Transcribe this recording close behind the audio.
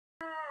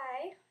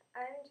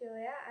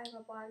Julia. I'm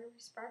a blogger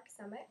for Spark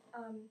Summit.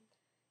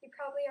 You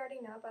probably already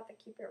know about the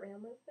Keep It Real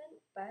movement,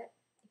 but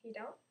if you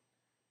don't,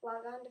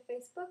 log on to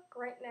Facebook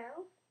right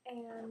now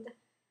and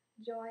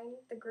join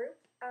the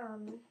group.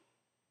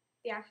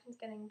 The action's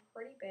getting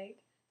pretty big,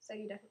 so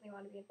you definitely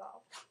want to be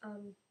involved.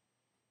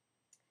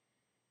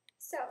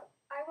 So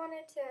I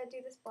wanted to do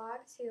this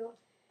blog to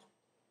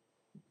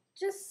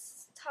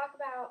just talk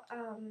about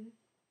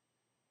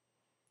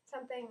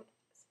something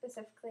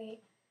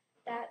specifically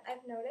that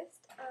I've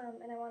noticed,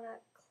 and I want to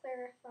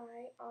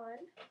clarify on.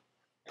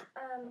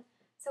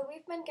 So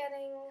we've been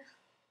getting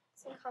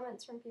some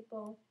comments from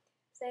people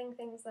saying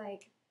things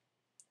like,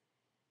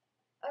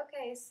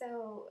 okay,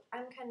 so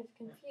I'm kind of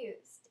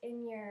confused.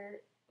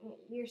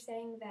 You're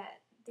saying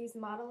that these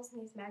models in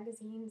these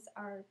magazines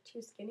are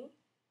too skinny,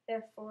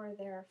 therefore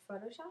they're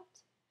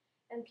photoshopped?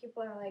 And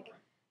people are like,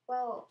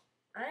 well,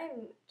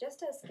 I'm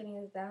just as skinny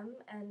as them,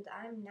 and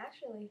I'm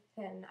naturally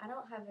thin. I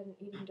don't have an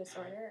eating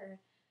disorder, or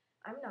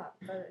I'm not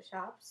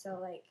photoshopped, so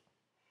like,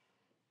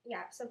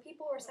 yeah, so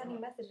people were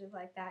sending messages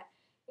like that,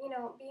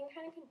 being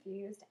kind of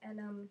confused, and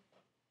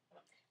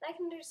I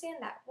can understand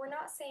that. We're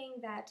not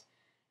saying that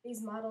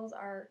these models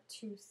are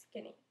too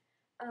skinny.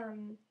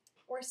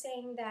 We're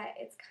saying that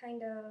it's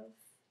kind of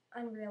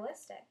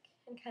unrealistic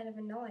and kind of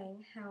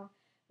annoying how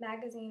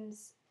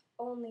magazines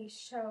only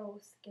show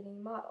skinny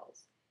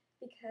models,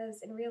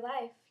 because in real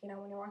life, when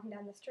you're walking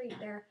down the street,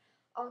 there are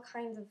all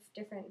kinds of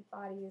different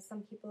bodies,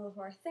 some people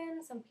who are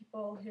thin, some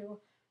people who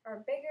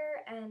are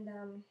bigger, and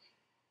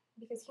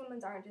because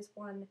humans aren't just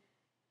one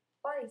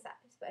body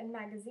size, but in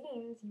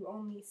magazines you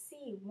only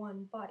see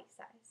one body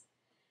size.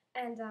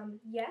 And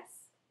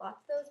yes,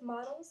 lots of those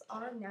models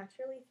are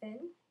naturally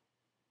thin,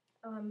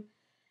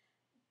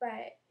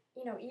 but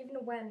even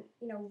when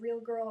real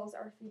girls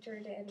are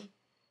featured in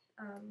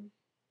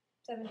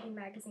 17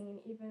 magazine,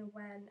 even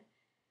when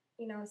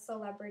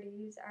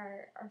celebrities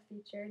are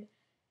featured,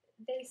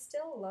 they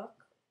still look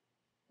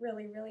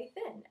really, really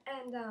thin,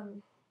 and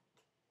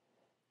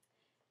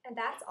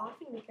that's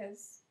often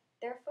because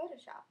they're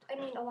photoshopped. I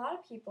mean, a lot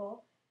of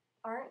people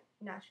aren't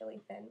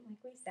naturally thin, like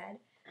we said,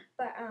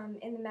 but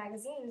in the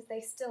magazines they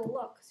still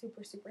look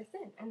super, super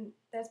thin, and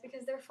that's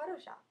because they're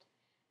photoshopped.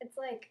 It's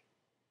like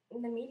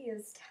the media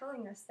is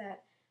telling us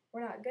that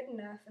we're not good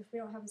enough if we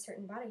don't have a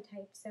certain body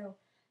type, so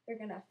they're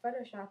gonna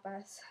Photoshop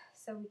us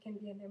so we can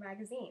be in their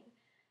magazine.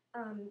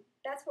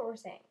 That's what we're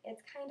saying.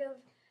 It's kind of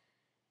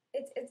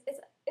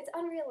it's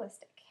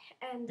unrealistic,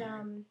 and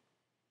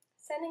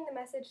sending the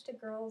message to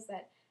girls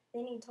that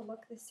they need to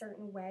look this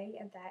certain way,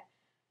 and that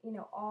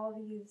all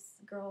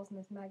these girls in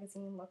this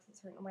magazine looks a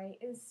certain way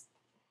it's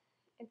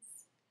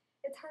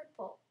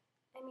hurtful.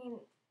 I mean,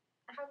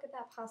 how could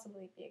that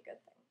possibly be a good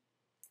thing?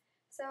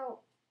 So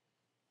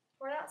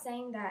we're not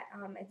saying that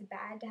it's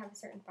bad to have a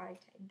certain body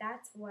type.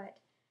 That's what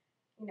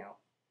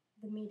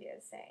the media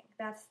is saying.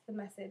 That's the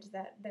message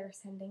that they're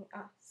sending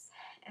us.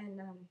 And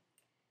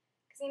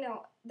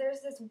because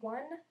there's this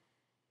one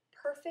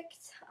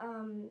perfect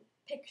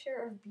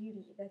picture of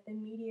beauty that the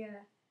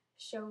media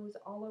shows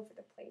all over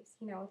the place.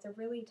 It's a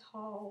really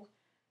tall,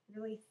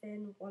 really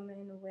thin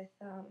woman with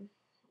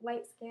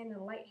light skin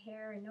and light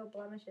hair and no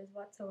blemishes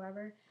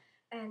whatsoever.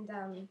 And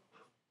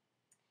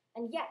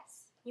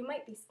yes, you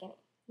might be skinny.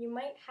 You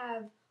might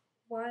have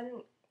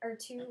one or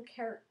two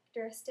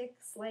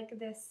characteristics like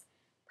this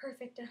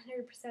perfect, 100%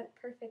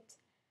 perfect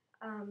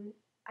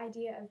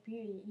idea of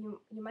beauty.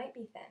 You might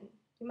be thin.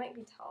 You might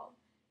be tall.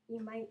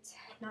 You might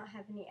not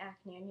have any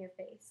acne on your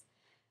face.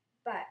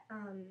 But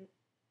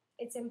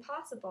it's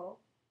impossible,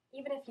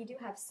 even if you do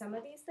have some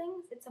of these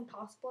things, it's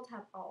impossible to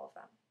have all of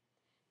them.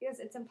 Because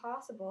it's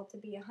impossible to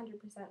be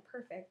 100%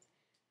 perfect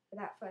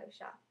without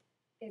Photoshop.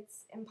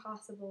 It's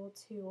impossible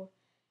to,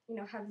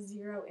 have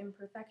zero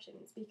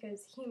imperfections,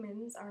 because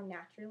humans are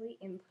naturally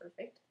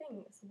imperfect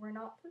things. We're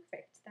not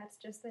perfect. That's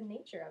just the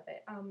nature of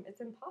it.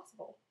 It's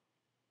impossible.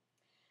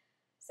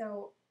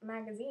 So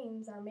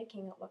magazines are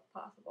making it look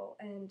possible,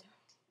 and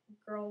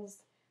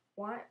girls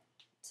want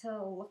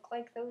to look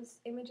like those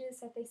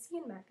images that they see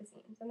in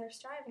magazines, and they're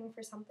striving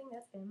for something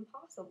that's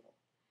impossible.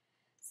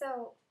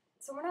 So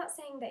we're not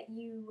saying that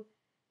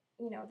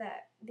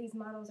that these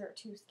models are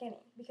too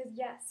skinny, because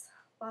yes,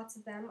 lots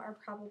of them are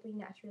probably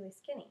naturally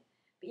skinny,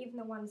 but even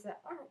the ones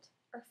that aren't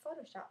are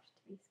photoshopped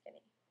to be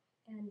skinny.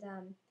 And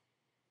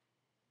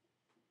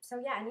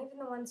so yeah, and even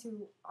the ones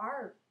who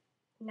are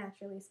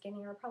naturally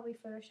skinny are probably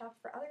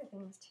photoshopped for other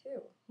things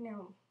too.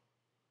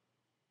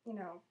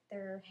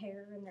 Their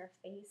hair and their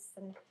face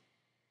and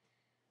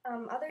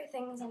other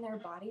things on their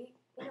body.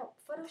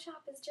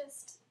 Photoshop is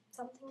just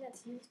something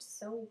that's used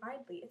so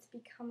widely. It's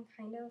become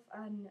kind of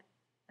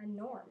a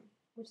norm,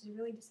 which is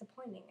really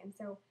disappointing. And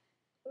so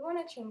we want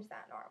to change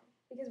that norm,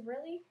 because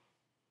really,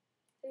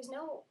 there's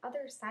no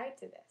other side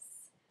to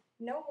this.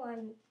 No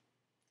one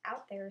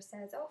out there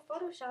says, oh,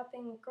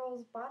 photoshopping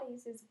girls'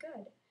 bodies is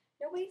good.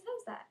 Nobody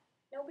says that.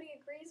 Nobody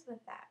agrees with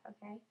that,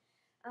 okay?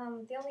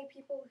 The only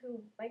people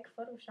who like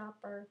Photoshop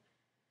are,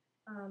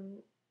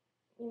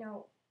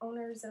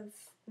 owners of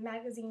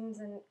magazines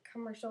and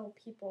commercial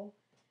people,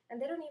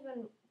 And they don't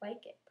even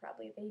like it,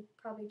 probably. They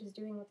probably just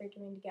doing what they're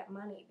doing to get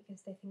money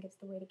because they think it's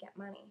the way to get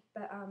money.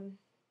 But,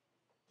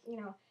 you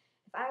know,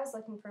 if I was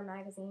looking for a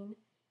magazine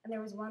and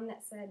there was one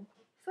that said,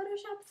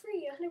 Photoshop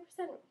free,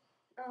 100%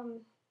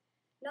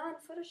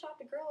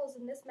 non-photoshopped girls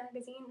in this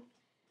magazine,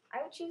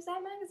 I would choose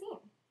that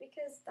magazine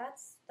because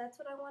that's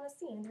what I want to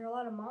see. And there are a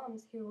lot of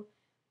moms who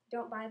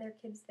don't buy their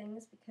kids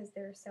things because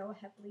they're so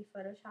heavily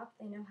photoshopped.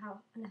 They know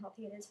how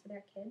unhealthy it is for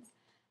their kids.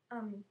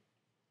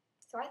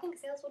 So I think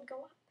sales would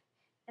go up.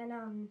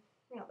 And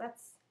you know,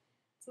 that's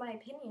my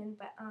opinion,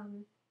 but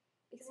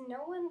because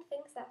no one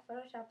thinks that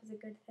Photoshop is a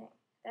good thing.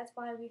 That's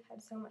why we've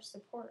had so much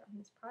support on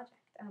this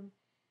project.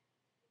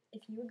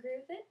 If you agree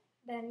with it,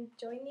 then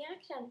join the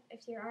action.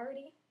 If you're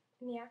already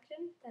in the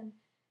action, then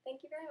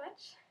thank you very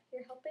much.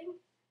 You're helping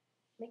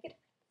make it.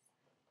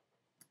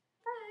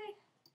 Bye.